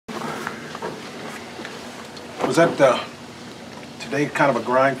Was that today kind of a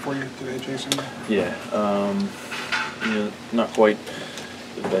grind for you today, Jason? Yeah, you know, not quite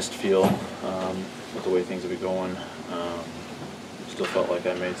the best feel with the way things have been going. Still felt like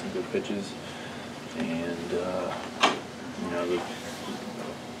I made some good pitches, and you know,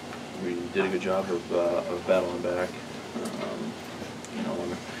 we did a good job of battling back. You know,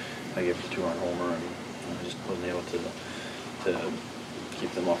 when I gave a 2-run homer, and I just wasn't able to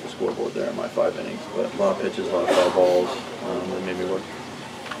keep them off the scoreboard there in my 5 innings. But a lot of pitches, a lot of foul balls that made me work.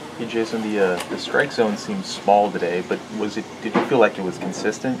 Hey Jason, the strike zone seems small today, but did you feel like it was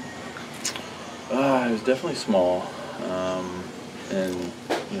consistent? It was definitely small, and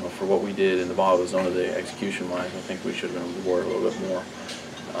you know, for what we did in the bottom of the zone today, execution-wise, I think we should have been rewarded a little bit more.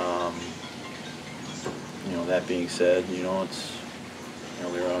 You know, that being said, you know, it's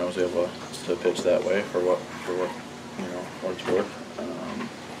earlier on I was able to pitch that way for what you know, what it's worth.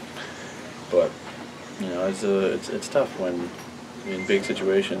 But you know, it's tough when in big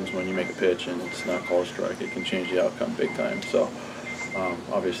situations when you make a pitch and it's not called a strike, it can change the outcome big time. So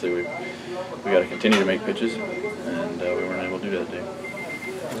obviously we got to continue to make pitches, and we weren't able to do that today.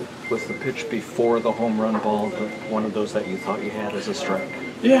 Was the pitch before the home run ball one of those that you thought you had as a strike?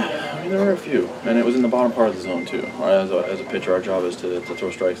 Yeah, I mean, there were a few, and it was in the bottom part of the zone too. As a pitcher, our job is to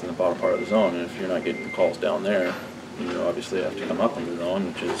throw strikes in the bottom part of the zone, and if you're not getting the calls down there, you know, obviously you have to come up in the zone,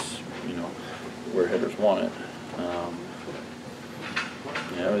 which is, you know, where hitters want it.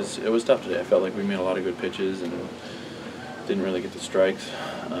 Yeah, it was tough today. I felt like we made a lot of good pitches and didn't really get the strikes,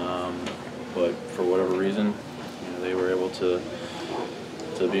 but for whatever reason, you know, they were able to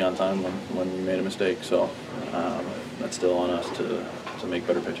be on time when we made a mistake. So that's still on us to make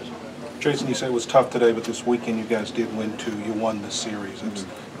better pitches. Jason, you said it was tough today, but this weekend you guys did win 2. You won the series.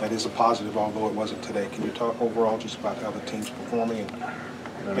 That is a positive, although it wasn't today. Can you talk overall just about how the team's performing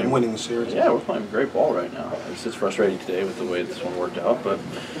and winning the series? Yeah, we're playing great ball right now. It's frustrating today with the way this one worked out, but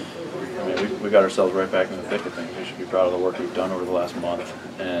I mean, we got ourselves right back in the thick of things. We should be proud of the work we've done over the last month.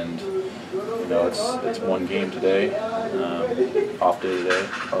 And you know, it's one game today, off day today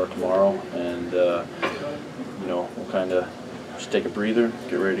or tomorrow, and you know, we'll kind of just take a breather,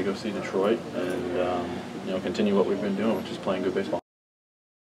 get ready to go see Detroit, and you know, continue what we've been doing, which is playing good baseball.